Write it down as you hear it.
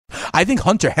I think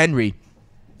Hunter Henry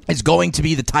is going to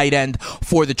be the tight end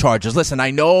for the Chargers. Listen,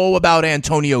 I know about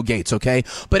Antonio Gates, okay?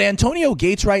 But Antonio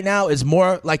Gates right now is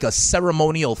more like a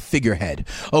ceremonial figurehead,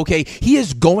 okay? He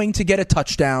is going to get a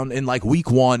touchdown in like week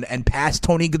 1 and pass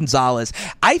Tony Gonzalez.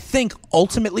 I think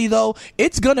ultimately, though,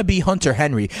 it's going to be Hunter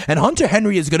Henry. And Hunter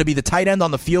Henry is going to be the tight end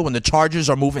on the field when the Chargers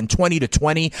are moving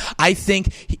 20-20. I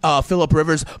think Phillip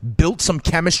Rivers built some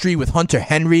chemistry with Hunter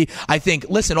Henry. I think,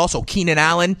 listen, also Keenan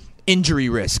Allen, injury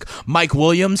risk. Mike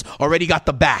Williams already got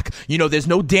the back. You know, there's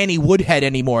no Danny Woodhead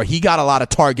anymore. He got a lot of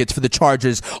targets for the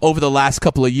Chargers over the last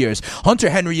couple of years. Hunter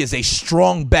Henry is a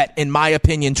strong bet, in my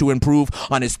opinion, to improve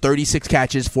on his 36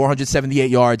 catches,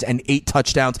 478 yards, and 8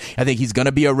 touchdowns. I think he's going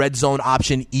to be a red zone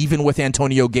option, even with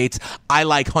Antonio Gates. I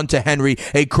like Hunter Henry.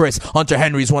 Hey, Chris, Hunter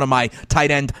Henry is one of my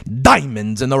tight end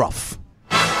diamonds in the rough.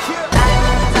 Throw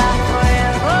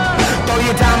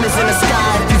your diamonds in the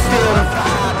sky if you feel the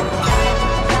vibe.